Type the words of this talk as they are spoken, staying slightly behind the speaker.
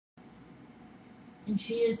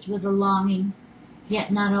infused with a longing,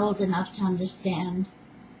 yet not old enough to understand.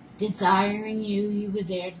 Desiring you, you were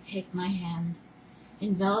there to take my hand.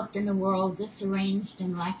 Enveloped in a world disarranged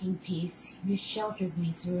and lacking peace, you sheltered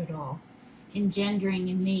me through it all, engendering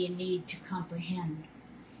in me a need to comprehend.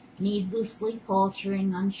 Needlessly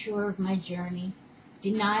faltering, unsure of my journey,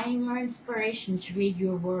 denying our inspiration to read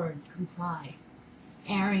your word, comply.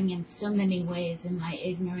 Erring in so many ways in my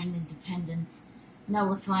ignorant independence,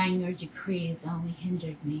 nullifying your decrees only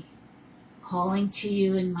hindered me. Calling to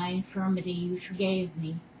you in my infirmity, you forgave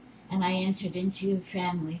me, and I entered into your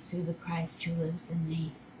family through the Christ who lives in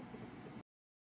me.